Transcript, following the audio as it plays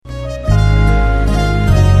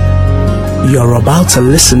You're about to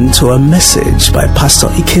listen to a message by Pastor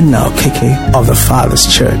Ikenna Okeke of the Father's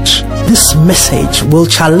Church. This message will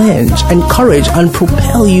challenge, encourage, and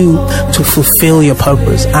propel you to fulfill your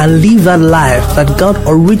purpose and live that life that God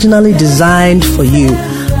originally designed for you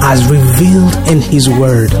as revealed in His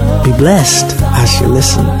Word. Be blessed as you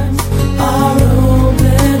listen.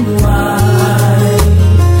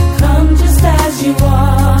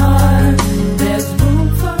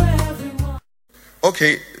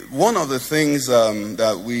 Okay, one of the things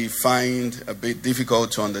that we find a bit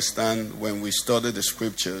difficult to understand when we study the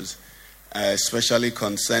scriptures, especially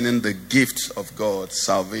concerning the gifts of God,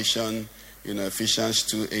 salvation, Ephesians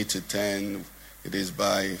 2:8-10, it is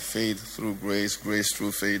by faith through grace, grace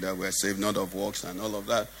through faith that we're saved, not of works, and all of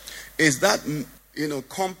that, is that,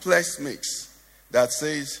 complex mix that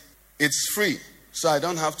says it's free, so I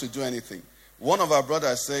don't have to do anything. One of our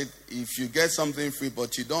brothers said, if you get something free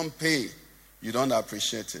but you don't pay, you don't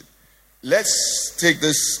appreciate it. Let's take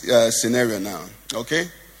this scenario now, okay?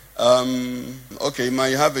 You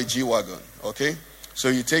have a G-Wagon, okay? So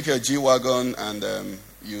you take your G-Wagon and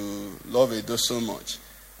you love Edo so much,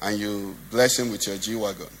 and you bless him with your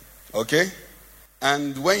G-Wagon, okay?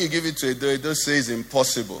 And when you give it to Edo, Edo says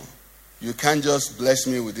impossible. You can't just bless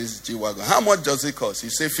me with this G-Wagon. How much does it cost?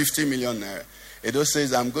 You say 50 million naira. Edo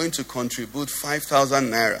says, I'm going to contribute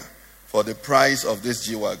 5,000 naira for the price of this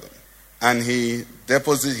G-Wagon. And he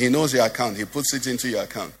deposits, he knows your account, he puts it into your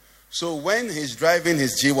account. So when he's driving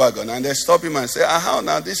his G-Wagon and they stop him and say, how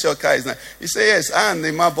now, this your car is not. He says, yes, and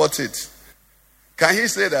the man bought it. Can he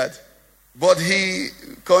say that? But he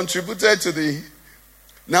contributed to the...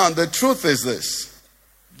 Now the truth is this,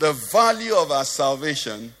 the value of our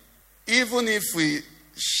salvation, even if we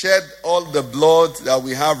shed all the blood that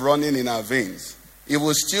we have running in our veins, it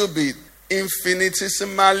will still be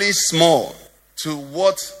infinitesimally small to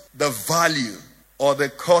what the value or the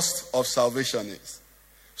cost of salvation is.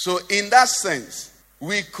 So in that sense,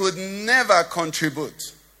 we could never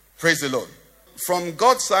contribute. Praise the Lord. From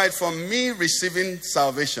God's side, from me receiving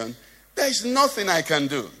salvation, there is nothing I can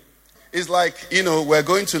do. It's like, we're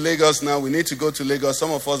going to Lagos now. We need to go to Lagos.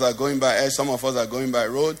 Some of us are going by air. Some of us are going by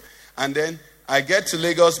road. And then I get to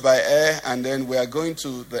Lagos by air. And then we are going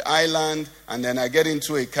to the island. And then I get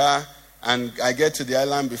into a car. And I get to the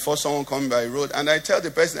island before someone comes by road. And I tell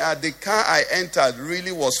the person, the car I entered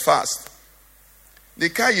really was fast. The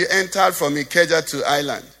car you entered from Ikeja to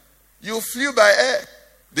island, you flew by air.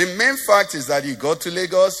 The main fact is that you got to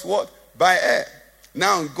Lagos, what? By air.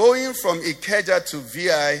 Now, going from Ikeja to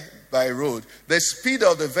VI by road, the speed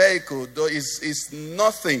of the vehicle though is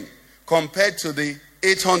nothing compared to the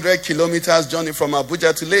 800 kilometers journey from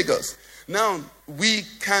Abuja to Lagos. Now, we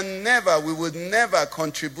would never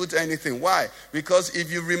contribute anything. Why? Because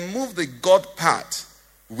if you remove the God part,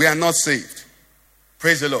 we are not saved.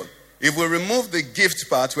 Praise the Lord. If we remove the gift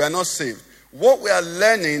part, we are not saved. What we are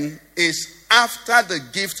learning is after the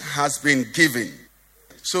gift has been given.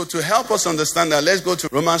 So to help us understand that, let's go to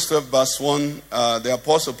Romans 12 verse 1. The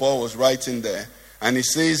Apostle Paul was writing there. And he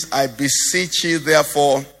says, I beseech you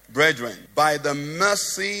therefore, brethren, by the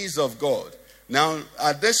mercies of God. Now,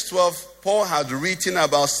 at this 12, Paul had written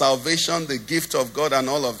about salvation, the gift of God, and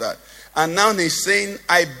all of that. And now he's saying,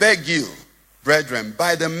 I beg you, brethren,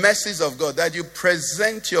 by the mercies of God, that you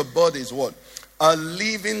present your bodies, what? A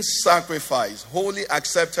living sacrifice, wholly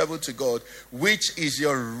acceptable to God, which is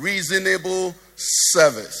your reasonable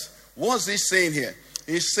service. What's he saying here?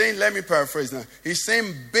 He's saying, let me paraphrase now. He's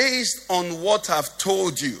saying, based on what I've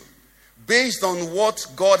told you, based on what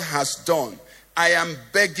God has done, I am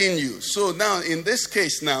begging you. So now, in this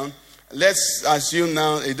case now, let's assume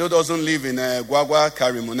now Edo doesn't live in Gwagwa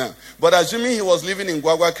Karimu now. But assuming he was living in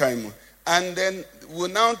Gwagwa Karimu, and then we'll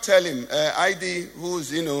now tell him, ID,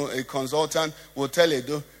 who's a consultant, will tell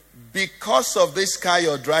Edo, because of this car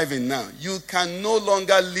you're driving now, you can no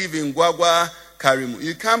longer live in Gwagwa Karimu.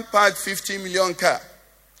 You can't park 50 million car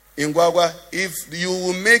in Gwagwa if you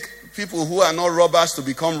will make people who are not robbers to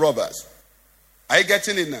become robbers. Are you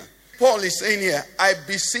getting it now? Paul is saying here, I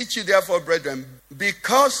beseech you therefore, brethren,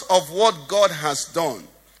 because of what God has done.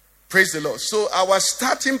 Praise the Lord. So our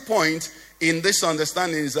starting point in this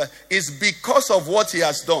understanding is because of what he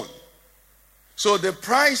has done. So the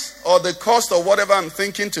price or the cost or whatever I'm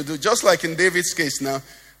thinking to do, just like in David's case now,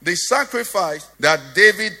 the sacrifice that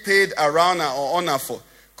David paid Araunah or honor for,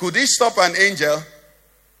 could he stop an angel?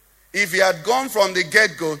 If he had gone from the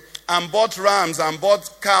get-go and bought rams and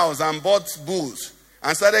bought cows and bought bulls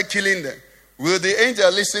and started killing them, will the angel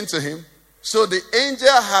listen to him? So the angel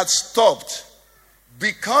had stopped.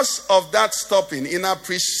 Because of that stopping, in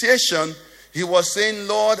appreciation, he was saying,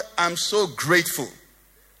 Lord, I'm so grateful.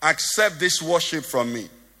 Accept this worship from me.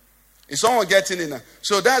 Is someone getting it now?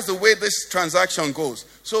 So that's the way this transaction goes.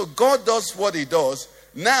 So God does what he does.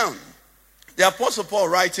 Now, the Apostle Paul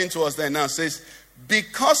writing to us there now says,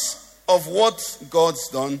 because of what God's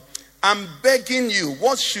done, I'm begging you,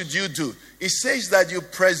 what should you do? It says that you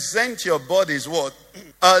present your bodies what?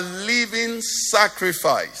 A living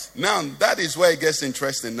sacrifice. Now, that is where it gets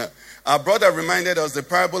interesting now. Our brother reminded us the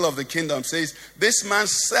parable of the kingdom says, this man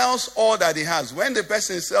sells all that he has. When the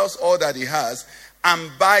person sells all that he has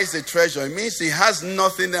and buys the treasure, it means he has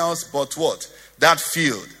nothing else but what? That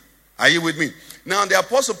field. Are you with me? Now, the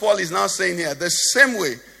Apostle Paul is now saying here, the same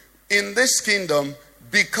way, in this kingdom,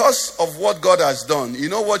 because of what God has done, you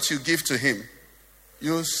know what you give to him?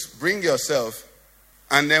 You bring yourself,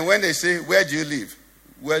 and then when they say, where do you live?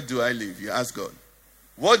 Where do I live? You ask God.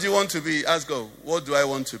 What do you want to be? Ask God, what do I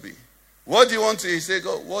want to be? What do you want to eat? Say,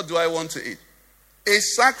 God, what do I want to eat? A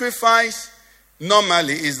sacrifice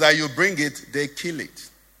normally is that you bring it, they kill it.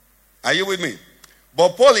 Are you with me?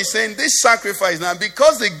 But Paul is saying this sacrifice now,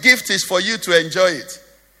 because the gift is for you to enjoy it.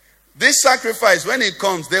 This sacrifice, when it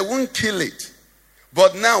comes, they won't kill it.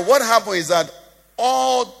 But now what happens is that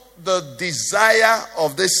all the desire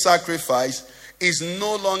of this sacrifice is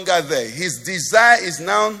no longer there. His desire is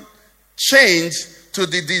now changed to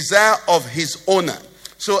the desire of his owner.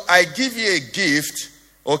 So I give you a gift,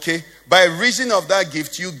 okay? By reason of that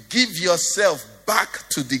gift, you give yourself back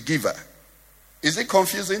to the giver. Is it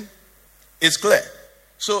confusing? It's clear.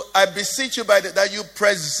 So I beseech you that you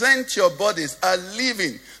present your bodies a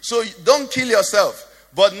living. So don't kill yourself.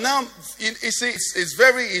 But now, you see, it's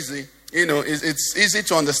very easy. You know, it's easy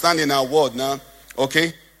to understand in our world now.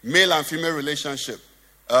 Okay? Male and female relationship.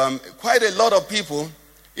 Quite a lot of people,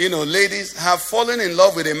 you know, ladies have fallen in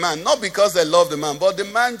love with a man. Not because they love the man, but the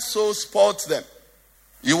man so spoils them.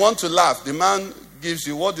 You want to laugh. The man gives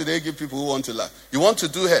you, what do they give people who want to laugh? You want to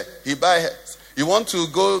do hair. He buys hair. You want to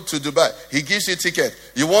go to Dubai. He gives you ticket.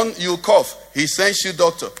 You cough. He sends you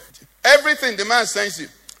doctor. Everything the man sends you.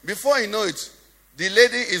 Before you know it, the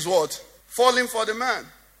lady is what? Falling for the man.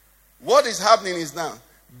 What is happening is now,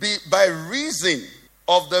 by reason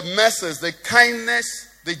of the message, the kindness,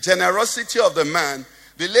 the generosity of the man,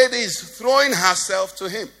 the lady is throwing herself to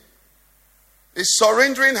him. Is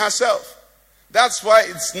surrendering herself. That's why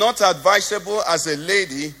it's not advisable as a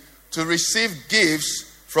lady to receive gifts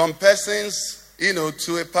from persons, you know,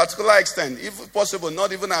 to a particular extent. If possible,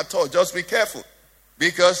 not even at all. Just be careful.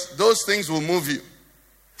 Because those things will move you.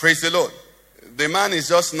 Praise the Lord. The man is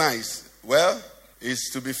just nice. Well, is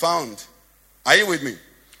to be found. Are you with me?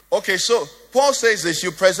 Okay, so Paul says this,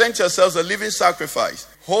 you present yourselves a living sacrifice,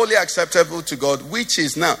 wholly acceptable to God, which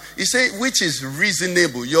is now. He said, which is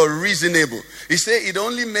reasonable. You're reasonable. He said, it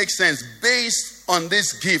only makes sense based on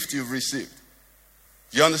this gift you've received.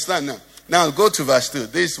 You understand now? Now go to verse 2.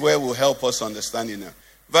 This is where will help us understand it now.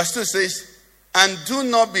 Verse 2 says, and do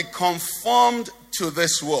not be conformed to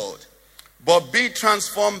this world, but be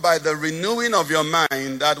transformed by the renewing of your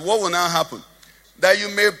mind, that what will now happen? That you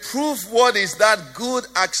may prove what is that good,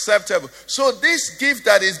 acceptable. So this gift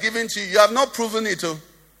that is given to you, you have not proven it.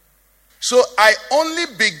 So I only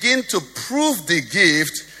begin to prove the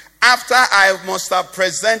gift after I must have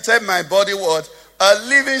presented my body what? A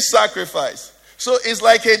living sacrifice. So it's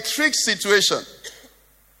like a trick situation.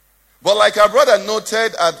 But like our brother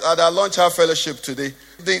noted at our lunch hour fellowship today,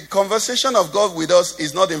 the conversation of God with us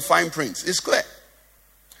is not in fine print. It's clear.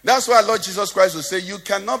 That's why Lord Jesus Christ will say, you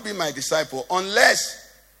cannot be my disciple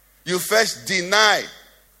unless you first deny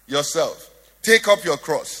yourself. Take up your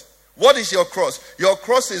cross. What is your cross? Your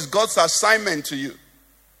cross is God's assignment to you.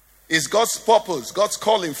 It's God's purpose, God's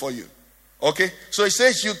calling for you. Okay? So he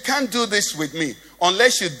says, you can't do this with me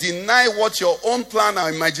unless you deny what your own plan or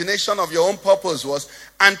imagination of your own purpose was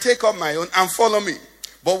and take up my own and follow me.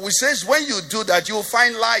 But we says, when you do that, you will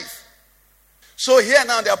find life. So here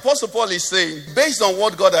now, the Apostle Paul is saying, based on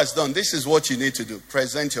what God has done, this is what you need to do.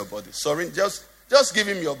 Present your body. Sorry, just give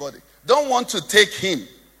him your body. Don't want to take him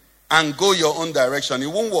and go your own direction. It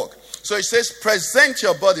won't work. So he says, present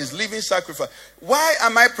your bodies, living sacrifice. Why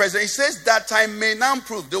am I present? He says that I may now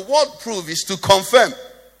prove. The word prove is to confirm.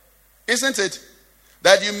 Isn't it?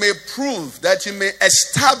 That you may prove, that you may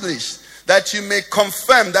establish, that you may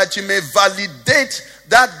confirm, that you may validate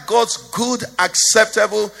that God's good,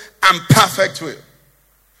 acceptable, and perfect will.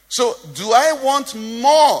 So, do I want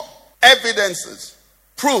more evidences,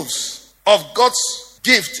 proofs of God's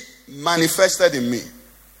gift manifested in me?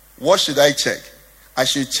 What should I check? I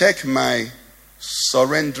should check my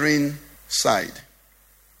surrendering side.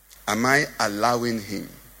 Am I allowing him?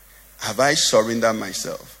 Have I surrendered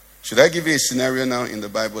myself? Should I give you a scenario now in the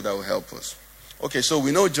Bible that will help us? Okay, so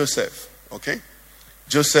we know Joseph, okay?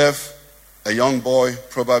 Joseph a young boy,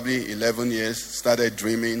 probably 11 years, started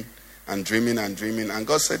dreaming and dreaming and dreaming. And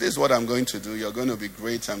God said, this is what I'm going to do. You're going to be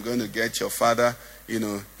great. I'm going to get your father,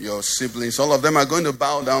 your siblings. All of them are going to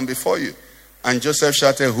bow down before you. And Joseph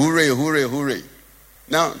shouted, hooray, hooray, hooray.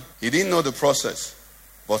 Now, he didn't know the process,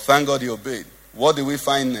 but thank God he obeyed. What did we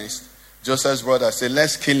find next? Joseph's brother said,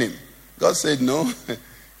 let's kill him. God said, no,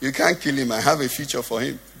 you can't kill him. I have a future for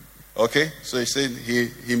him. Okay? So he said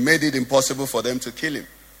he made it impossible for them to kill him.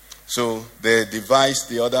 So they devised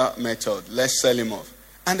the other method. Let's sell him off.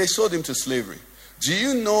 And they sold him to slavery. Do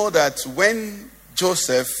you know that when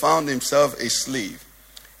Joseph found himself a slave,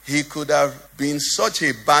 he could have been such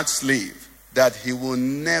a bad slave that he will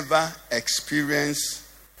never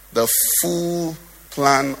experience the full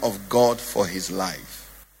plan of God for his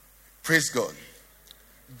life. Praise God.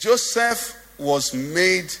 Joseph was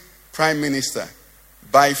made prime minister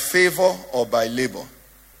by favor or by labor.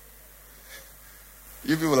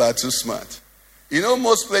 You people are too smart.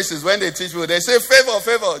 Most places when they teach people, they say favor,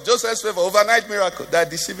 favor, Joseph's favor, overnight miracle. They're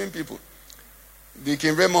deceiving people. The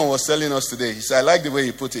King Raymond was telling us today, he said, I like the way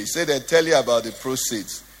he put it. He said they tell you about the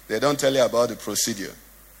proceeds. They don't tell you about the procedure.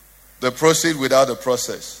 The proceed without the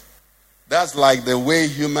process. That's like the way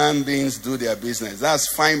human beings do their business.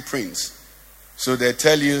 That's fine prints. So they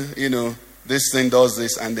tell you, this thing does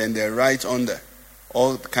this, and then they write under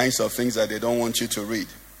all kinds of things that they don't want you to read.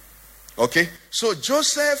 Okay? So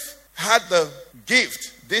Joseph had the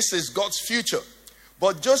gift. This is God's future.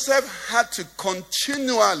 But Joseph had to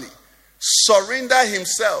continually surrender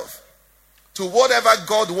himself to whatever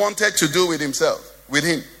God wanted to do with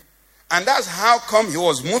him. And that's how come he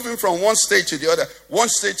was moving from one stage to the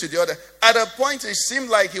other. At a point, it seemed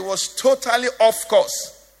like he was totally off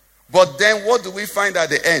course. But then what do we find at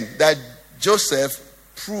the end? That Joseph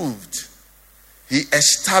proved, he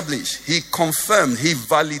established, he confirmed, he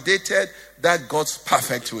validated that God's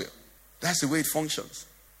perfect will. That's the way it functions.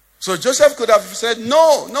 So Joseph could have said,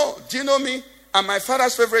 no, do you know me? I'm my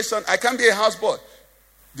father's favorite son. I can't be a houseboy.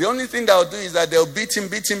 The only thing they'll do is that they'll beat him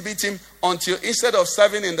until instead of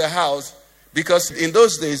serving in the house, because in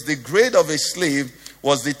those days, the grade of a slave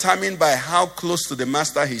was determined by how close to the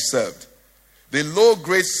master he served. The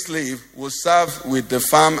low-grade slave would serve with the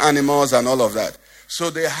farm animals and all of that. So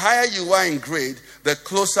the higher you are in grade, the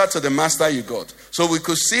closer to the master you got. So we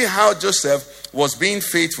could see how Joseph was being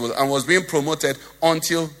faithful and was being promoted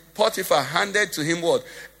until Potiphar handed to him what?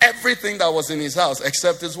 Everything that was in his house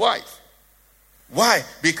except his wife. Why?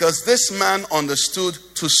 Because this man understood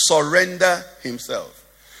to surrender himself.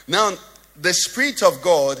 Now, the Spirit of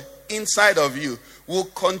God inside of you will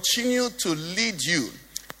continue to lead you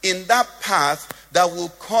in that path that will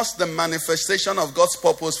cause the manifestation of God's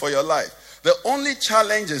purpose for your life. The only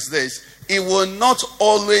challenge is this: it will not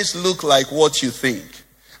always look like what you think.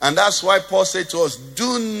 And that's why Paul said to us,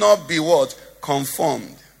 do not be what?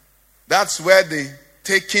 Conformed. That's where the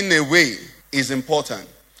taking away is important.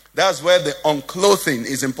 That's where the unclothing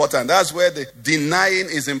is important. That's where the denying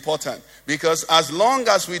is important. Because as long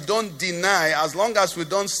as we don't deny, as long as we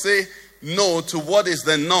don't say no to what is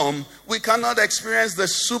the norm, we cannot experience the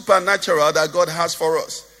supernatural that God has for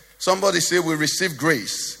us. Somebody say we receive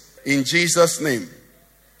grace in Jesus' name.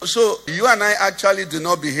 So you and I actually do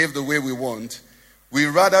not behave the way we want. We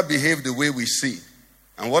rather behave the way we see.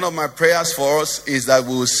 And one of my prayers for us is that we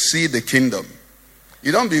will see the kingdom.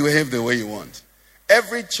 You don't behave the way you want.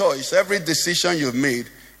 Every choice, every decision you've made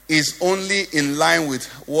is only in line with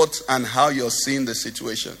what and how you're seeing the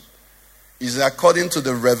situation. It's according to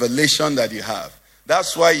the revelation that you have.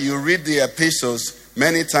 That's why you read the epistles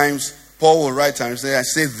many times. Paul will write and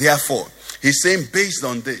say, therefore. He's saying based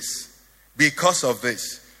on this, because of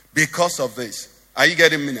this, because of this. Are you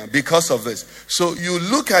getting me now? Because of this. So you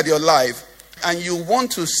look at your life and you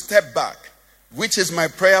want to step back, which is my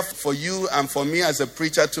prayer for you and for me as a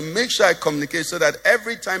preacher, to make sure I communicate so that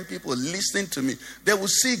every time people listen to me, they will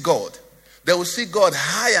see God. They will see God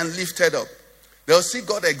high and lifted up. They will see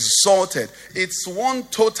God exalted. It's one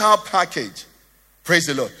total package. Praise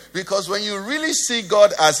the Lord. Because when you really see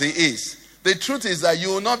God as He is, the truth is that you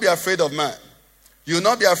will not be afraid of man. You will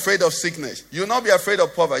not be afraid of sickness. You will not be afraid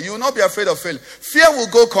of poverty. You will not be afraid of failure. Fear will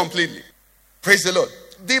go completely. Praise the Lord.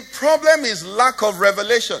 The problem is lack of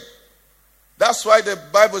revelation. That's why the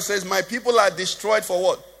Bible says, my people are destroyed for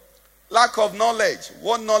what? Lack of knowledge.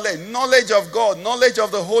 What knowledge? Knowledge of God. Knowledge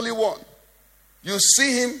of the Holy One. You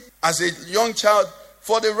see Him as a young child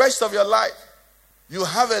for the rest of your life. You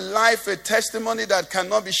have a life, a testimony that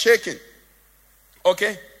cannot be shaken.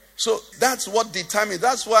 Okay? So that's what determines.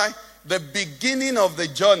 That's why the beginning of the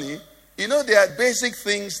journey, there are basic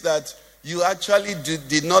things that you actually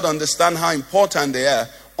did not understand how important they are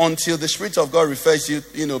until the Spirit of God refers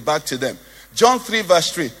you, back to them. John 3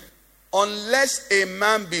 verse 3. Unless a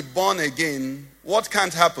man be born again, what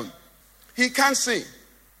can't happen? He can't see.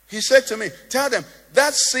 He said to me, tell them,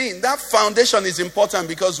 that seeing, that foundation is important,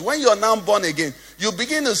 because when you're now born again, you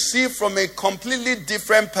begin to see from a completely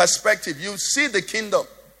different perspective. You see the kingdom.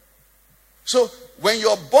 So when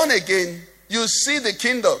you're born again, you see the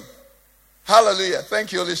kingdom. Hallelujah.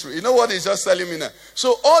 Thank you, Holy Spirit. You know what he's just telling me now?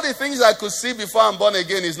 So all the things I could see before I'm born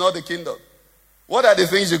again is not the kingdom. What are the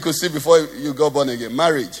things you could see before you got born again?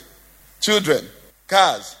 Marriage, children,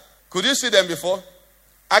 cars. Could you see them before?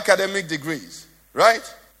 Academic degrees,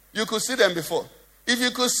 right? You could see them before. If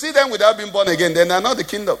you could see them without being born again, then they're not the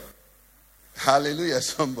kingdom. Hallelujah,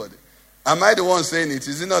 somebody. Am I the one saying it?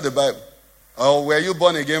 Is it not the Bible? Or were you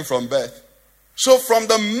born again from birth? So from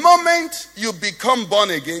the moment you become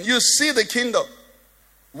born again, you see the kingdom.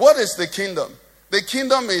 What is the kingdom? The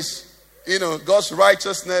kingdom is, God's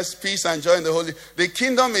righteousness, peace, and joy in the Holy. The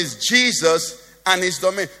kingdom is Jesus and his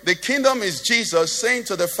domain. The kingdom is Jesus saying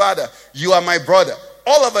to the Father, you are my brother.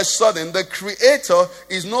 All of a sudden, the Creator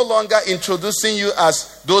is no longer introducing you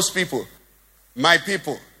as those people, my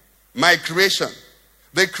creation.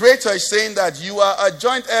 The Creator is saying that you are a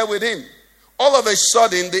joint heir with him. All of a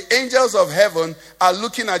sudden, the angels of heaven are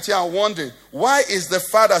looking at you and wondering, why is the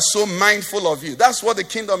Father so mindful of you? That's what the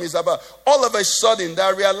kingdom is about. All of a sudden,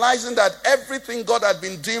 they're realizing that everything God had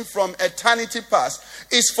been doing from eternity past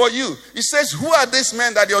is for you. He says, who are these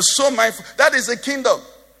men that you're so mindful? That is the kingdom.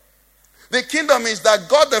 The kingdom is that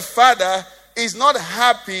God the Father is not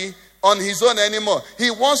happy on his own anymore. He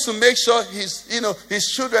wants to make sure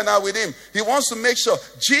his children are with him. He wants to make sure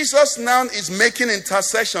Jesus now is making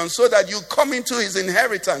intercession so that you come into his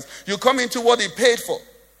inheritance. You come into what he paid for.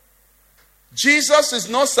 Jesus is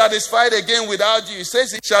not satisfied again without you. He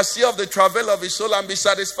says he shall see of the travail of his soul and be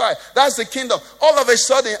satisfied. That's the kingdom. All of a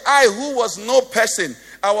sudden, I who was no person,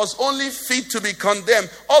 I was only fit to be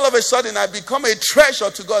condemned. All of a sudden, I become a treasure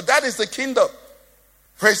to God. That is the kingdom.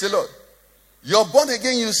 Praise the Lord. You're born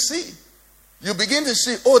again, you see. You begin to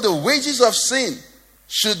see, the wages of sin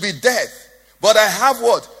should be death. But I have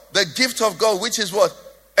what? The gift of God, which is what?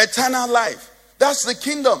 Eternal life. That's the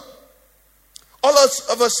kingdom. All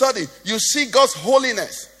of a sudden, you see God's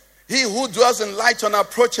holiness. He who dwells in light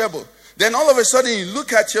unapproachable. Then all of a sudden, you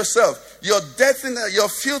look at yourself. Your death in your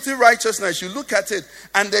filthy righteousness. You look at it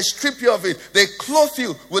and they strip you of it. They clothe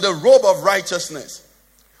you with a robe of righteousness.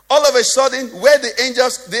 All of a sudden, where the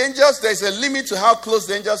angels, there's a limit to how close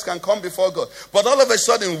the angels can come before God. But all of a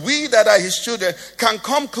sudden, we that are his children can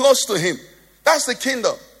come close to him. That's the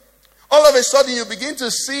kingdom. All of a sudden, you begin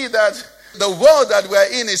to see that the world that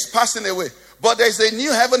we're in is passing away. But there's a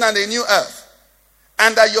new heaven and a new earth.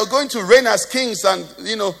 And that you're going to reign as kings and,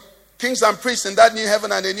 kings and priests in that new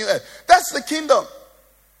heaven and a new earth. That's the kingdom.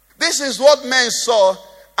 This is what men saw.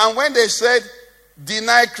 And when they said,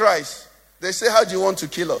 deny Christ, they say, how do you want to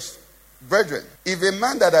kill us? Brethren, if a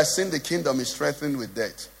man that has seen the kingdom is threatened with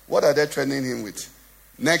death, what are they threatening him with?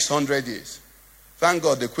 Next 100 years. Thank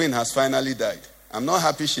God the queen has finally died. I'm not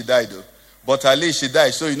happy she died though. But at least she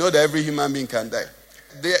died. So you know that every human being can die.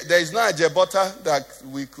 There is no Ajebota that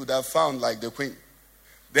we could have found like the queen.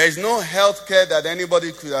 There is no health care that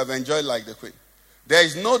anybody could have enjoyed like the queen. There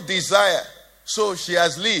is no desire. So she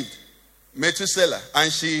has lived. Methuselah.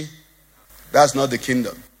 And that's not the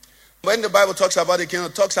kingdom. When the Bible talks about the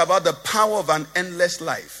kingdom, it talks about the power of an endless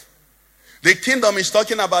life. The kingdom is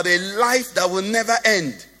talking about a life that will never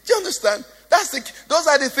end. Do you understand? Those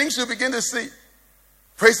are the things you begin to see.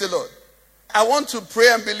 Praise the Lord. I want to pray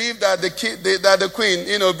and believe that the queen,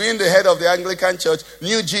 being the head of the Anglican Church,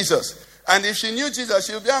 knew Jesus. And if she knew Jesus,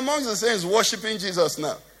 she'll be amongst the saints worshiping Jesus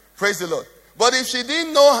now. Praise the Lord. But if she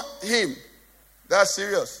didn't know him, that's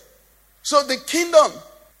serious. So the kingdom,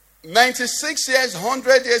 96 years,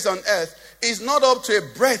 100 years on earth, is not up to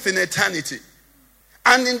a breath in eternity.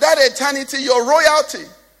 And in that eternity, your royalty.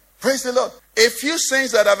 Praise the Lord. A few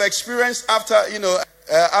saints that have experienced after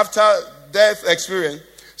death experience,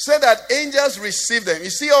 say that angels receive them. You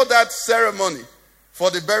see all that ceremony for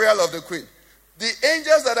the burial of the queen. The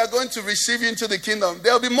angels that are going to receive you into the kingdom,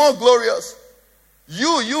 they'll be more glorious.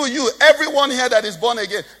 You, everyone here that is born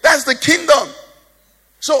again. That's the kingdom.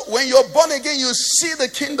 So when you're born again, you see the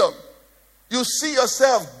kingdom. You see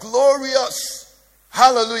yourself glorious.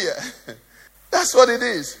 Hallelujah. That's what it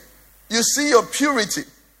is. You see your purity.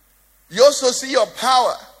 You also see your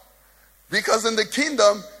power. Because in the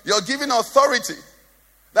kingdom, you're given authority.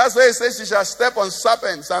 That's why it says you shall step on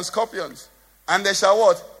serpents and scorpions. And they shall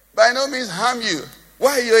what? By no means harm you.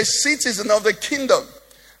 Why? You're a citizen of the kingdom.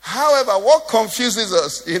 However, what confuses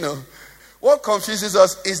us, what confuses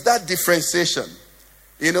us is that differentiation.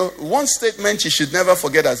 One statement you should never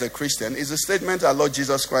forget as a Christian is a statement our Lord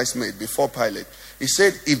Jesus Christ made before Pilate. He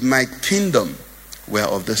said, if my kingdom were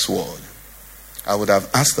of this world, I would have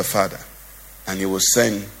asked the Father, and he will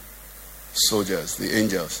send soldiers, the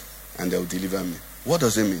angels, and they will deliver me. What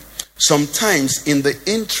does it mean? Sometimes in the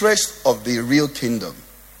interest of the real kingdom,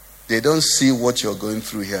 they don't see what you're going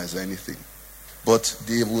through here as anything. But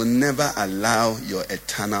they will never allow your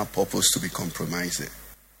eternal purpose to be compromised.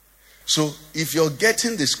 So if you're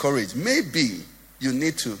getting discouraged, maybe you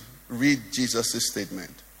need to read Jesus'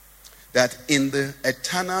 statement that in the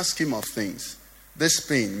eternal scheme of things, this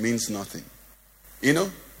pain means nothing.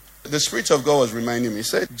 The Spirit of God was reminding me. He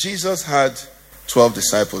said Jesus had 12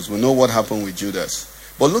 disciples. We know what happened with Judas.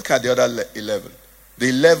 But look at the other 11. The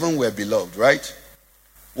 11 were beloved, right?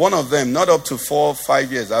 One of them, not up to 4 or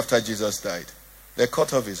 5 years after Jesus died, they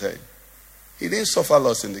cut off his head. He didn't suffer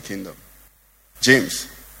loss in the kingdom. James,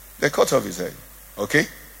 they cut off his head. Okay?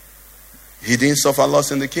 He didn't suffer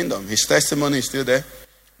loss in the kingdom. His testimony is still there.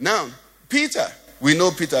 Now, Peter. We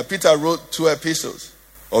know Peter. Peter wrote 2 epistles.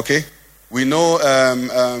 Okay? We know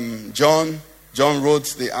John. John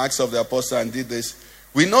wrote the Acts of the Apostle and did this.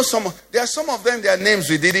 We know there are some of them, their names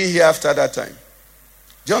we didn't hear after that time.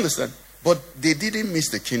 Do you understand? But they didn't miss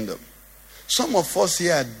the kingdom. Some of us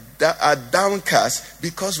here are downcast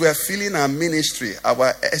because we are feeling our ministry,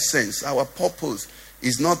 our essence, our purpose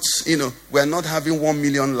is not, we're not having 1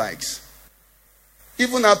 million likes.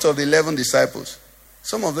 Even out of the 11 disciples,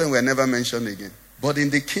 some of them were never mentioned again. But in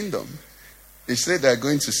the kingdom, they say they're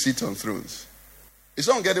going to sit on thrones. Is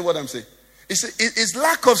someone getting what I'm saying? It's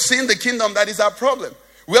lack of seeing the kingdom that is our problem.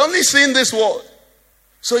 We're only seeing this world.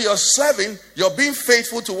 So you're serving, you're being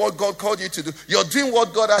faithful to what God called you to do. You're doing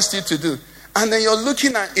what God asked you to do. And then you're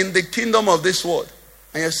looking at in the kingdom of this world.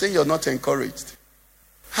 And you're saying you're not encouraged.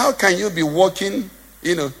 How can you be walking,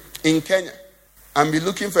 in Kenya and be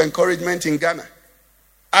looking for encouragement in Ghana?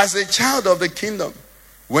 As a child of the kingdom,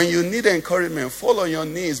 when you need encouragement, fall on your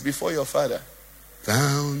knees before your Father.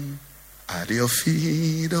 Down at your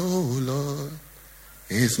feet, oh Lord,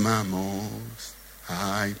 is my most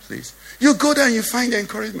high place. You go there and you find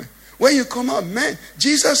encouragement. When you come out, man,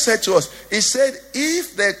 Jesus said to us, he said,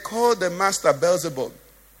 if they call the master Beelzebub,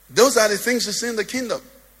 those are the things you see in the kingdom.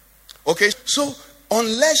 Okay, so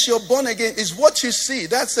unless you're born again, is what you see.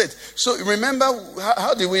 That's it. So remember,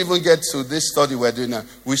 how did we even get to this study we're doing now?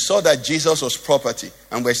 We saw that Jesus was property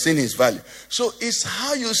and we're seeing his value. So it's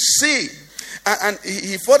how you see. And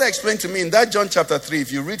he further explained to me in that John chapter 3,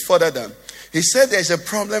 if you read further down, he said there's a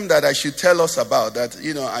problem that I should tell us about, that,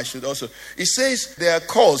 I should also. He says there are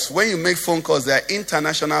calls. When you make phone calls, there are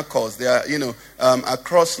international calls. There are,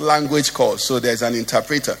 across language calls. So there's an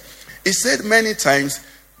interpreter. He said many times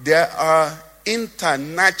there are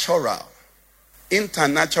internatural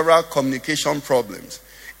communication problems,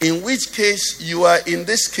 in which case you are in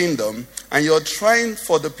this kingdom and you're trying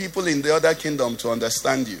for the people in the other kingdom to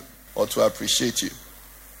understand you or to appreciate you.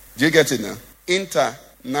 Do you get it now?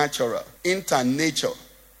 Internatural, internature.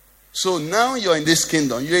 So now you're in this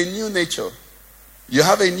kingdom. You're a new nature. You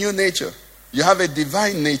have a new nature. You have a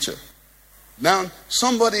divine nature. Now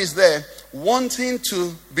somebody is there wanting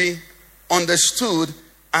to be understood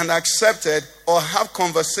and accepted or have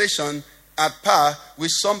conversation at par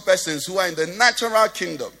with some persons who are in the natural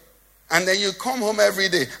kingdom. And then you come home every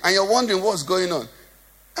day and you're wondering what's going on.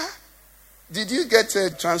 Did you get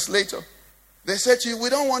a translator? They said to you, we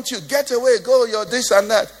don't want you. Get away, go, you're this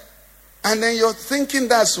and that. And then you're thinking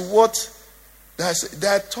they're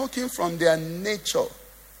talking from their nature.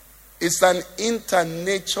 It's an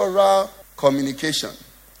internatural communication.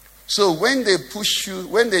 So when they push you,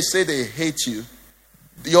 when they say they hate you,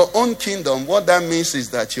 your own kingdom, what that means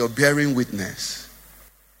is that you're bearing witness.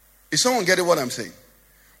 Is someone getting what I'm saying?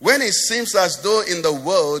 When it seems as though in the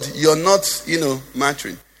world you're not,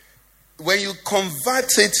 mattering. When you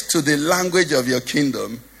convert it to the language of your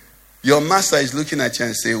kingdom, your master is looking at you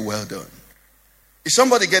and saying, well done. Is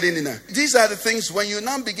somebody getting in there? These are the things when you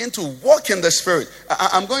now begin to walk in the Spirit.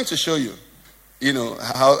 I'm going to show you,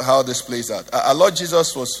 how this plays out. Our Lord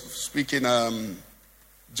Jesus was speaking,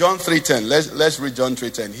 John 3:10. Let's read John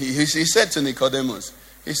 3:10. He said to Nicodemus,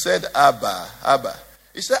 he said, Abba.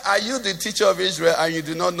 He said, are you the teacher of Israel and you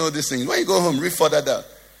do not know these things? When you go home, read further down.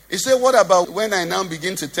 He said, what about when I now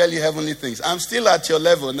begin to tell you heavenly things? I'm still at your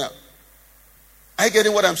level now. Are you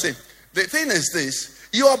getting what I'm saying? The thing is this.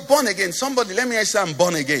 You are born again. Somebody, let me say I'm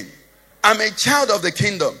born again. I'm a child of the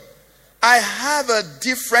kingdom. I have a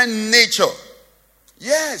different nature.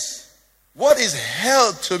 Yes. What is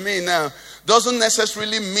health to me now doesn't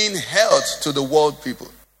necessarily mean health to the world people.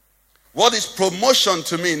 What is promotion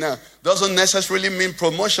to me now doesn't necessarily mean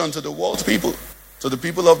promotion to the world people. to the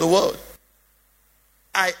people of the world.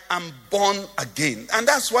 I am born again. And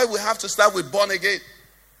that's why we have to start with born again.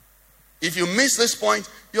 If you miss this point,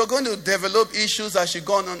 you're going to develop issues as you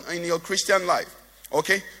go on in your Christian life.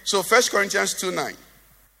 Okay? So 1 Corinthians 2:9.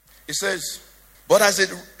 It says, but as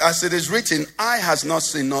it is written, eye has not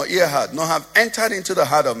seen, nor ear heard, nor have entered into the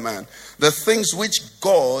heart of man the things which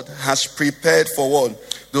God has prepared for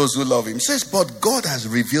what? Those who love him. It says, but God has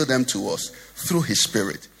revealed them to us through his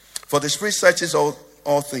Spirit. For the Spirit searches all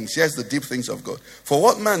things. Yes, the deep things of God. For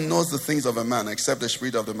what man knows the things of a man except the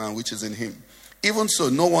spirit of the man which is in him? Even so,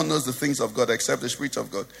 no one knows the things of God except the Spirit of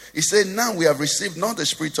God. He said, now we have received not the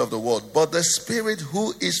spirit of the world, but the Spirit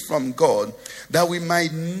who is from God, that we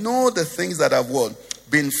might know the things that have what?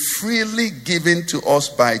 Been freely given to us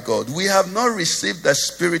by God. We have not received the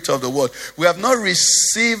spirit of the world. We have not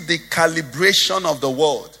received the calibration of the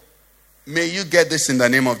world. May you get this in the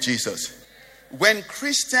name of Jesus. When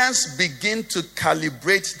Christians begin to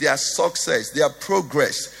calibrate their success, their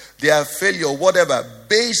progress, their failure, whatever,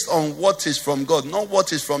 based on what is from God, not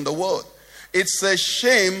what is from the world. It's a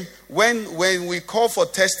shame when we call for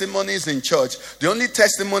testimonies in church, the only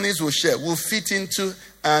testimonies we'll share will fit into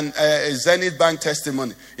a Zenith Bank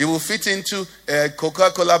testimony. It will fit into a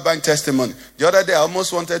Coca-Cola Bank testimony. The other day, I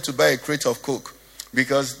almost wanted to buy a crate of Coke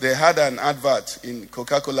because they had an advert in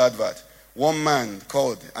Coca-Cola advert. One man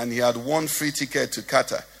called and he had one free ticket to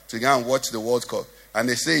Qatar to go and watch the World Cup. And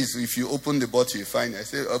they say, if you open the bottle, you find it. I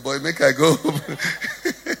say, oh boy, make I go.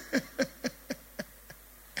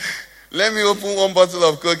 Let me open one bottle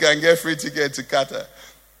of Coke and get free ticket to Qatar.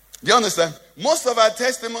 Do you understand? Most of our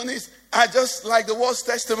testimonies are just like the world's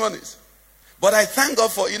testimonies. But I thank God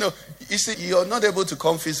for, you see, you're not able to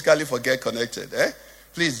come physically for Get Connected.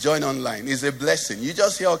 Please join online. It's a blessing. You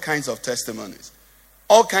just hear all kinds of testimonies.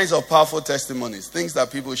 All kinds of powerful testimonies. Things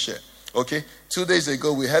that people share. Okay, 2 days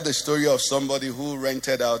ago, we had the story of somebody who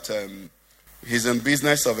rented out, he's in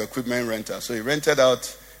business of equipment rental. So he rented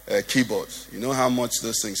out keyboards. You know how much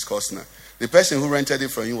those things cost now. The person who rented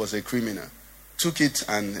it from him was a criminal. Took it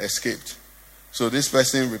and escaped. So this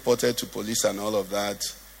person reported to police and all of that.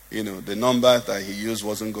 The number that he used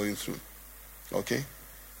wasn't going through. Okay.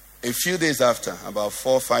 A few days after, about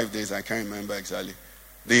 4 or 5 days, I can't remember exactly.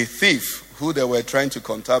 The thief, who they were trying to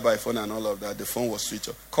contact by phone and all of that, the phone was switched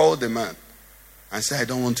off. Called the man and said, I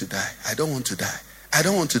don't want to die. I don't want to die. I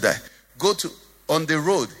don't want to die. On the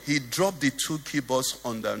road, he dropped the 2 keyboards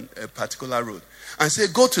on a particular road and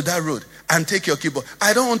said, go to that road and take your keyboard.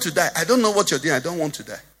 I don't want to die. I don't know what you're doing. I don't want to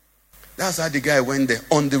die. That's how the guy went there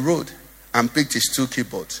on the road and picked his 2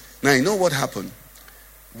 keyboards. Now, you know what happened?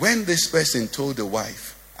 When this person told the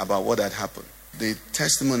wife about what had happened, the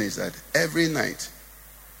testimony is that every night,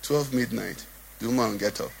 12 midnight, the woman will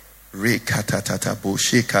get up.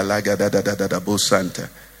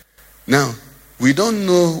 Now, we don't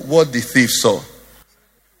know what the thief saw.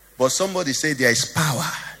 But somebody said there is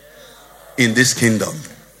power in this kingdom.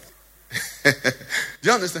 Do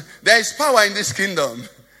you understand? There is power in this kingdom.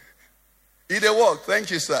 He dey walk. Thank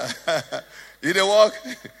you, sir. He dey walk.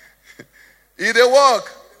 He dey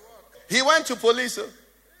walk. He went to police.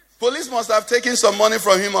 Police must have taken some money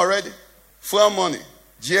from him already. Fuel money.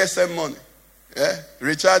 GSM money,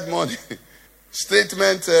 recharge money,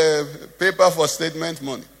 statement, paper for statement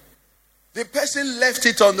money. The person left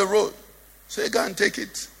it on the road. Say, go and take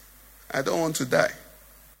it. I don't want to die.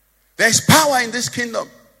 There's power in this kingdom.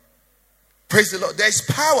 Praise the Lord. There's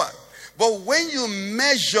power. But when you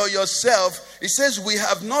measure yourself, it says we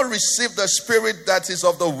have not received the spirit that is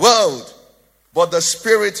of the world, but the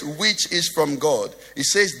Spirit which is from God. It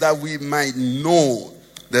says that we might know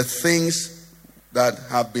the things that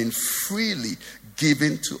have been freely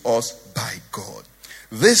given to us by God.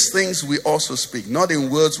 These things we also speak, not in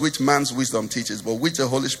words which man's wisdom teaches, but which the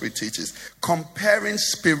Holy Spirit teaches, comparing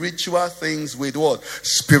spiritual things with what?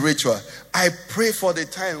 Spiritual. I pray for the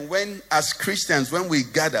time when, as Christians, when we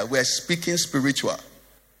gather, we're speaking spiritual.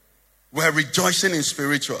 We're rejoicing in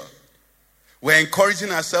spiritual. We're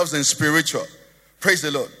encouraging ourselves in spiritual. Praise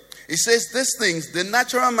the Lord. It says these things, the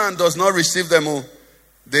natural man does not receive them all.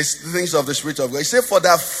 These things of the Spirit of God. He said, for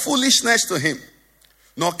their foolishness to him,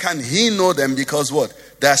 nor can he know them because what?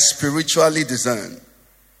 They are spiritually discerned.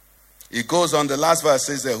 It goes on, the last verse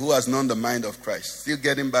says there, who has known the mind of Christ? Still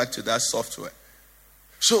getting back to that software.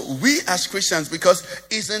 So we as Christians, because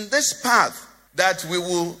it's in this path that we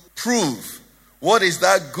will prove what is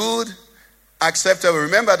that good, acceptable.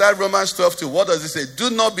 Remember that Romans 12:2. What does it say?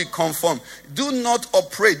 Do not be conformed. Do not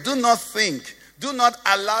operate. Do not think. Do not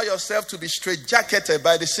allow yourself to be straitjacketed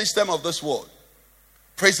by the system of this world.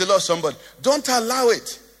 Praise the Lord, somebody. Don't allow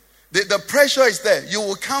it. The pressure is there. You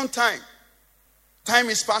will count time. Time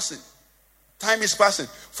is passing. Time is passing.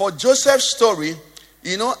 For Joseph's story,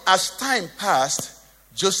 as time passed,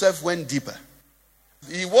 Joseph went deeper.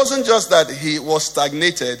 It wasn't just that he was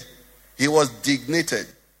stagnated, he was dignated.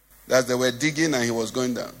 That's the word digging, and he was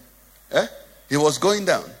going down. He was going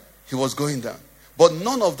down. He was going down. But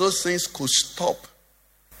none of those things could stop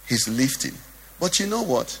his lifting. But you know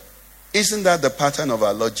what? Isn't that the pattern of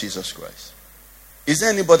our Lord Jesus Christ? Is there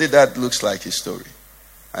anybody that looks like his story?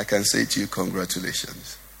 I can say to you,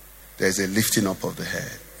 congratulations. There's a lifting up of the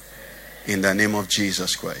head in the name of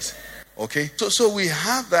Jesus Christ. Okay? So we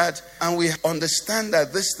have that, and we understand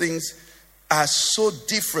that these things are so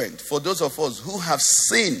different for those of us who have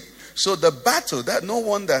seen. So the battle, that no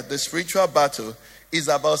wonder the spiritual battle is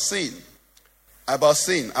about sin,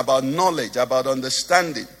 about knowledge, about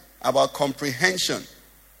understanding, about comprehension,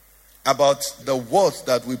 about the worth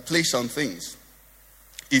that we place on things.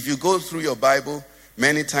 If you go through your Bible,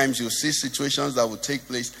 many times you'll see situations that will take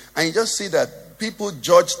place, and you just see that people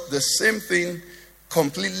judge the same thing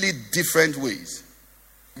completely different ways.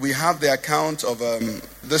 We have the account of,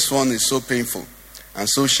 this one is so painful and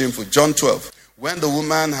so shameful. John 12, when the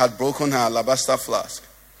woman had broken her alabaster flask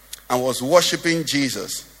and was worshiping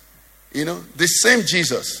Jesus, the same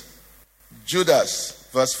Jesus, Judas,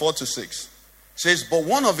 verse 4-6, says, but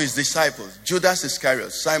one of his disciples, Judas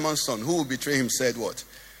Iscariot, Simon's son, who will betray him, said what?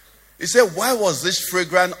 He said, why was this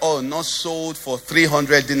fragrant oil not sold for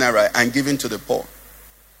 300 denarii and given to the poor?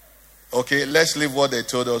 Okay, let's leave what they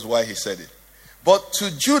told us why he said it. But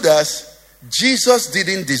to Judas, Jesus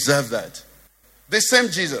didn't deserve that. The same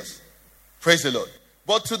Jesus. Praise the Lord.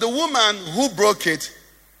 But to the woman who broke it,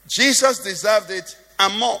 Jesus deserved it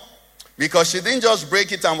and more. Because she didn't just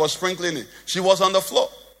break it and was sprinkling it. She was on the floor.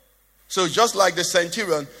 So just like the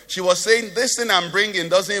centurion, she was saying, this thing I'm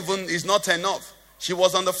bringing is not enough. She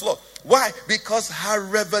was on the floor. Why? Because her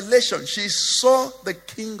revelation, she saw the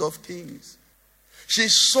King of Kings. She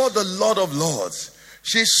saw the Lord of Lords.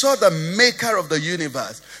 She saw the maker of the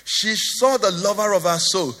universe. She saw the lover of her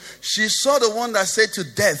soul. She saw the one that said to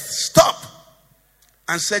death, stop,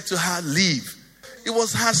 and said to her, leave. It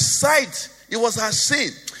was her sight. It was her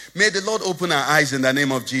sin. May the Lord open our eyes in the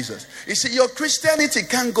name of Jesus. You see, your Christianity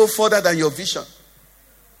can't go further than your vision.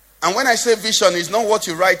 And when I say vision, it's not what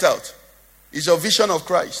you write out. It's your vision of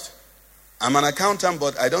Christ. I'm an accountant,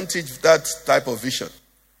 but I don't teach that type of vision.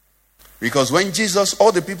 Because when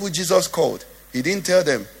all the people Jesus called, he didn't tell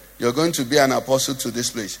them, you're going to be an apostle to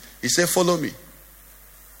this place. He said, follow me.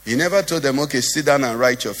 He never told them, okay, sit down and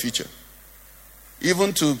write your future.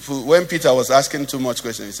 Even when Peter was asking too much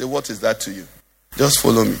questions, he said, what is that to you? Just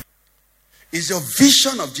follow me. It's your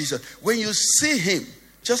vision of Jesus. When you see him,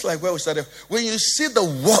 just like where we started, when you see the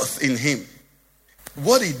worth in him,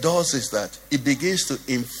 what it does is that it begins to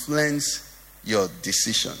influence your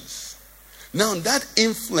decisions. Now that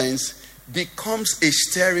influence becomes a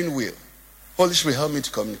steering wheel. Holy Spirit, help me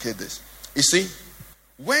to communicate this. You see,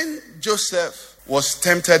 when Joseph was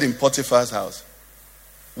tempted in Potiphar's house,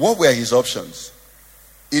 what were his options?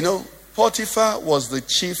 Potiphar was the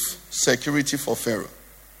chief security for Pharaoh.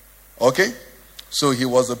 Okay? So he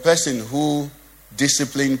was a person who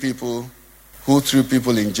disciplined people, who threw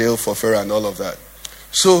people in jail for Pharaoh and all of that.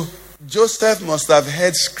 So Joseph must have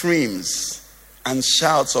heard screams and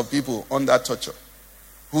shouts of people under torture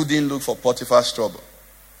who didn't look for Potiphar's trouble.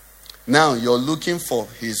 Now you're looking for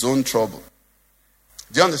his own trouble.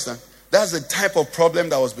 Do you understand? That's the type of problem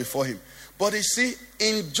that was before him. But you see,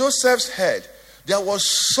 in Joseph's head, there was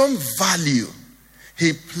some value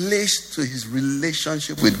he placed to his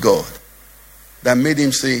relationship with God that made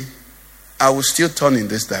him say, I will still turn in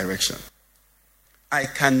this direction. I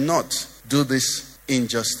cannot do this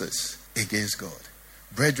injustice against God.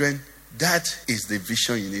 Brethren, that is the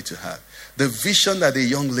vision you need to have. The vision that a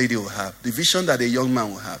young lady will have, the vision that a young man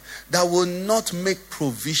will have, that will not make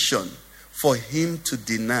provision for him to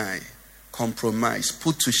deny, compromise,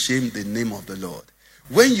 put to shame the name of the Lord.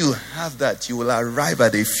 When you have that, you will arrive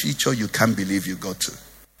at a future you can't believe you got to.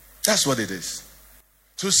 That's what it is.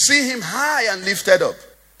 To see him high and lifted up.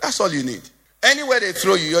 That's all you need. Anywhere they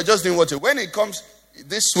throw you, you're just doing what you... When it comes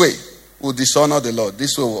this way, will dishonor the Lord.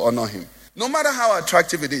 This way will honor him. No matter how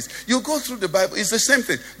attractive it is. You go through the Bible, it's the same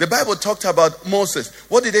thing. The Bible talked about Moses.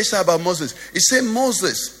 What did they say about Moses? It said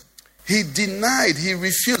Moses, he denied, he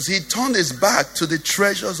refused, he turned his back to the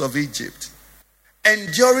treasures of Egypt.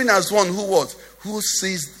 Enduring as one who what? Who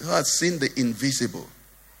has seen the invisible.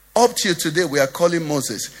 Up till today, we are calling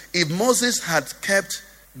Moses. If Moses had kept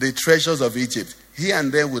the treasures of Egypt, he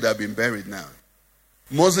and they would have been buried now.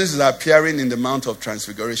 Moses is appearing in the Mount of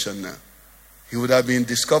Transfiguration now. He would have been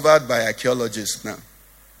discovered by archaeologists now.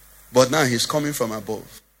 But now he's coming from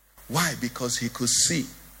above. Why? Because he could see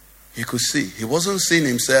He could see. He wasn't seeing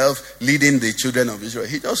himself leading the children of Israel.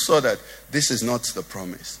 He just saw that this is not the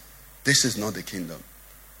promise. This is not the kingdom.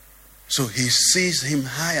 So he sees him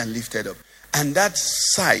high and lifted up. And that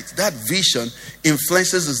sight, that vision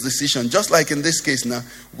influences his decision. Just like in this case now,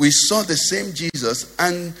 we saw the same Jesus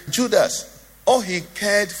and Judas. All he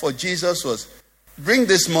cared for Jesus was, bring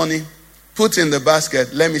this money, put in the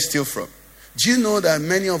basket, let me steal from. Do you know that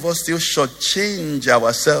many of us still shortchange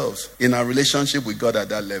ourselves in our relationship with God at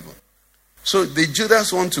that level? So did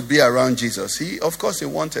Judas want to be around Jesus? Of course he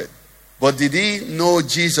wanted. But did he know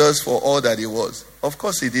Jesus for all that he was? Of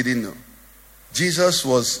course he didn't know. Jesus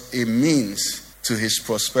was a means to his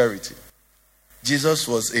prosperity. Jesus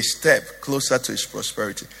was a step closer to his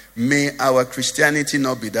prosperity. May our Christianity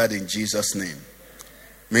not be that in Jesus' name.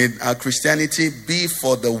 May our Christianity be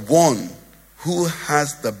for the one who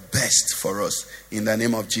has the best for us in the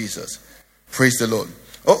name of Jesus. Praise the Lord.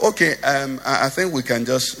 Oh, okay, I think we can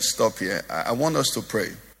just stop here. I want us to pray.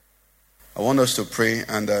 I want us to pray,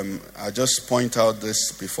 and I just point out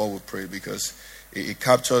this before we pray because it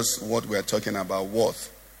captures what we are talking about,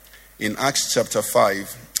 worth. In Acts chapter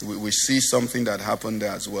 5, we see something that happened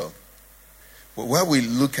there as well. But where we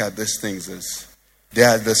look at these things is, they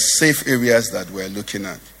are the safe areas that we're looking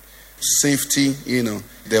at. Safety,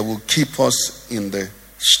 they will keep us in the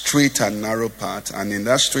straight and narrow path, and in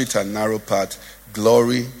that straight and narrow path,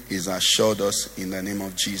 glory is assured us in the name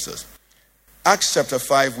of Jesus. Acts chapter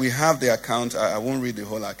 5, we have the account. I won't read the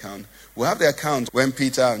whole account. We have the account when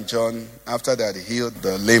Peter and John, after they had healed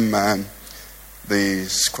the lame man, the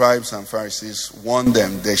scribes and Pharisees warned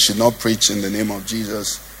them they should not preach in the name of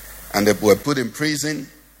Jesus. And they were put in prison.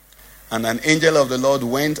 And an angel of the Lord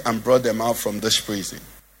went and brought them out from this prison.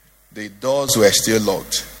 The doors were still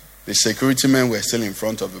locked. The security men were still in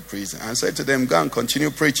front of the prison. And said to them, go and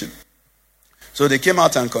continue preaching. So they came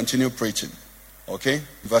out and continued preaching. Okay?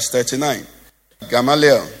 Verse 39.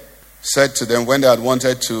 Gamaliel said to them when they had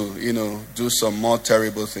wanted to, do some more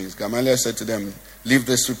terrible things. Gamaliel said to them, leave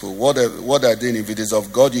these people. What are they doing? If it is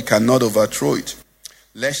of God, you cannot overthrow it,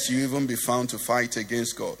 lest you even be found to fight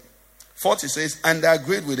against God. 40 says, and they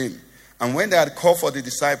agreed with him. And when they had called for the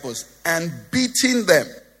disciples and beaten them,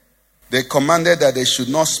 they commanded that they should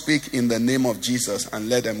not speak in the name of Jesus and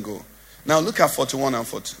let them go. Now look at 41 and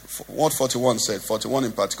 40. What 41 said, 41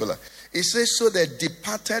 in particular. It says, so they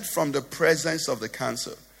departed from the presence of the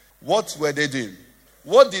council. What were they doing?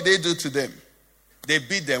 What did they do to them? They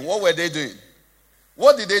beat them. What were they doing?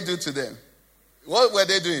 What did they do to them? What were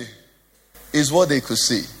they doing? Is what they could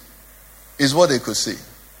see. Is what they could see.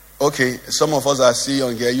 Okay, some of us are still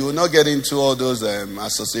young here. You will not get into all those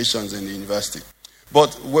associations in the university.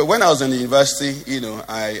 But when I was in the university,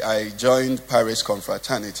 I joined Paris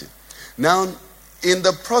Confraternity. Now, in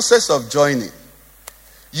the process of joining,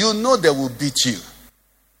 they will beat you.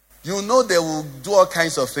 They will do all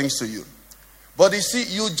kinds of things to you. But you see,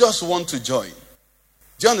 you just want to join.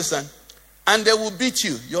 Do you understand? And they will beat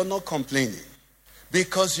you. You're not complaining.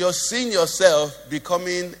 Because you're seeing yourself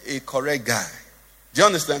becoming a correct guy. Do you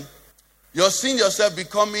understand? You're seeing yourself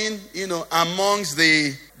becoming, amongst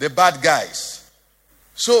the bad guys.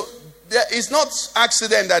 So it's not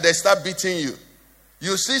accident that they start beating you.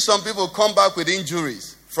 You see some people come back with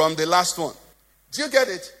injuries from the last one. Do you get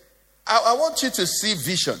it? I want you to see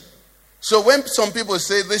vision. So when some people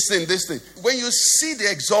say this thing, when you see the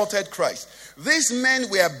exalted Christ, these men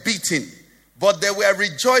were beaten, but they were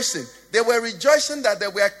rejoicing. They were rejoicing that they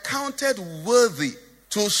were counted worthy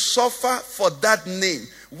to suffer for that name.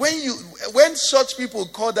 When such people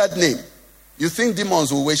call that name, you think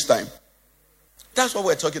demons will waste time. That's what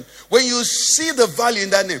we're talking. When you see the value in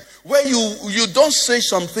that name, where you don't say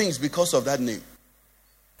some things because of that name.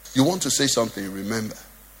 You want to say something, remember,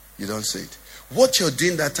 you don't say it. What you're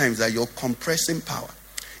doing that time is that you're compressing power.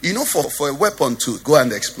 For a weapon to go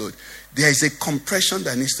and explode, there is a compression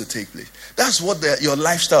that needs to take place. That's what your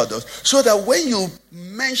lifestyle does. So that when you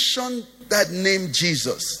mention that name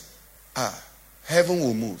Jesus, heaven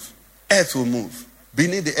will move, earth will move,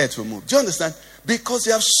 beneath the earth will move. Do you understand? Because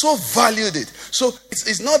you have so valued it. So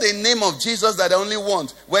it's not a name of Jesus that I only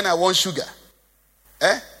want when I want sugar.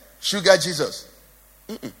 Sugar Jesus.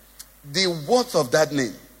 The worth of that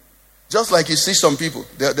name. Just like you see some people.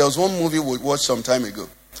 There was one movie we watched some time ago.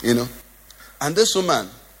 And this woman,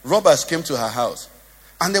 robbers came to her house.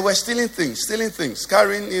 And they were stealing things,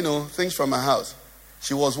 carrying, things from her house.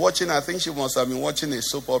 She was watching, I think she must have been watching a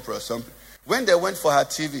soap opera or something. When they went for her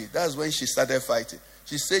TV, that's when she started fighting.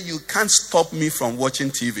 She said, you can't stop me from watching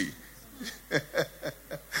TV.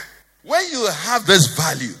 When you have this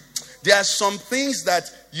value, there are some things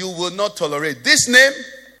that you will not tolerate. This name,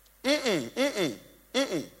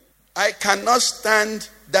 I cannot stand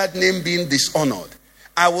that name being dishonored.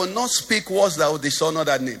 I will not speak words that will dishonor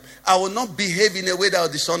that name. I will not behave in a way that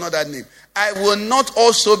will dishonor that name. I will not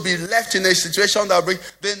also be left in a situation that will bring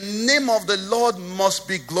the name of the Lord must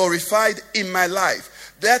be glorified in my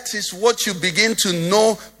life. That is what you begin to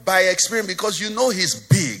know by experience, because you know he's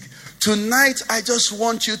big. Tonight, I just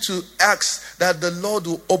want you to ask that the Lord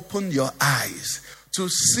will open your eyes to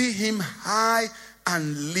see him high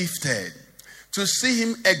and lifted, to see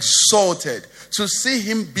him exalted, to see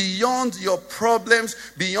him beyond your problems,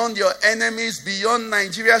 beyond your enemies, beyond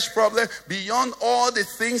Nigeria's problem, beyond all the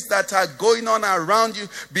things that are going on around you,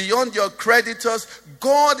 beyond your creditors.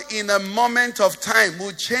 God in a moment of time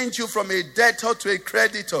will change you from a debtor to a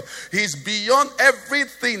creditor. He's beyond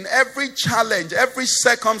everything, every challenge, every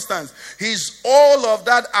circumstance. He's all of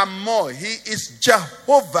that and more. He is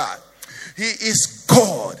Jehovah. He is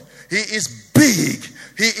God. He is big.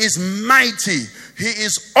 He is mighty. He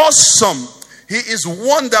is awesome. He is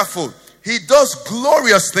wonderful. He does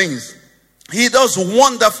glorious things. He does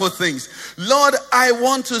wonderful things. Lord, I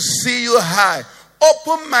want to see you high.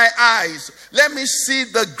 Open my eyes. Let me see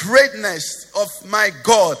the greatness of my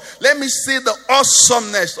God. Let me see the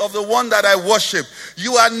awesomeness of the one that I worship.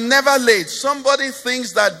 You are never late. Somebody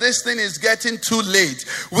thinks that this thing is getting too late.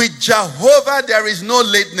 With Jehovah, there is no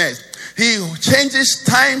lateness. He changes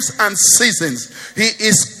times and seasons. He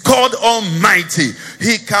is God Almighty.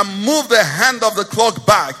 He can move the hand of the clock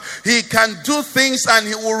back. He can do things and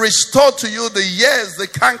he will restore to you the years, the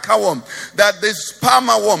cankerworm, that this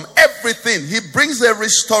palmer worm, everything. He brings a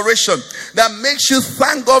restoration that makes you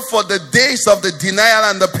thank God for the days of the denial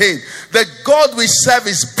and the pain. The God we serve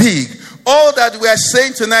is big. All that we are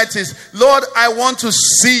saying tonight is, Lord, I want to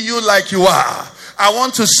see you like you are. I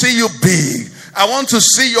want to see you big. I want to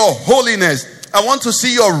see your holiness. I want to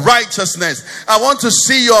see your righteousness. I want to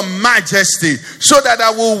see your majesty, so that I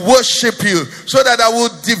will worship you, so that I will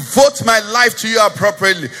devote my life to you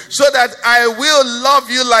appropriately, so that I will love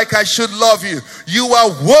you like I should love you. You are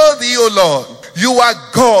worthy, O Lord. You are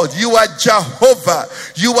God. You are Jehovah.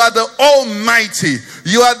 You are the Almighty.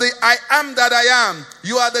 You are the I am that I am.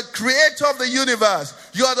 You are the creator of the universe.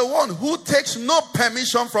 You are the one who takes no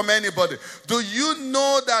permission from anybody. Do you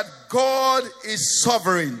know that God is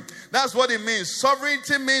sovereign? That's what it means.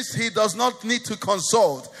 Sovereignty means he does not need to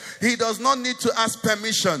consult. He does not need to ask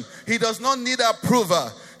permission. He does not need approval.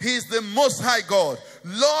 He is the Most High God.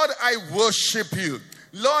 Lord, I worship you.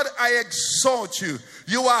 Lord, I exalt you.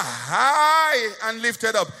 You are high and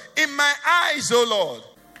lifted up. In my eyes, O Lord,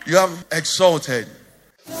 you are exalted.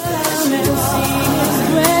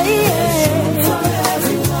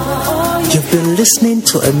 You've been listening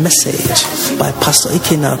to a message by Pastor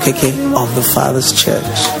Ikenna of the Father's Church.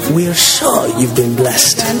 We are sure you've been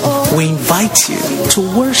blessed. We invite you to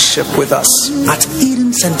worship with us at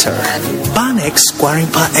Eden Center, Banex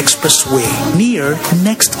Gwarimpa Expressway, near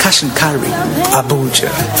Next Cash and Carry, Abuja.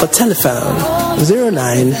 For telephone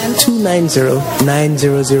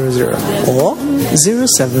 09-290-9000 or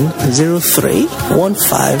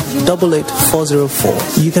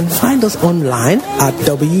 0703-1588-404. You can find us online at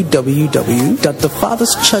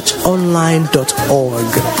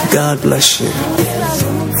www.thefatherschurchonline.org. God bless you.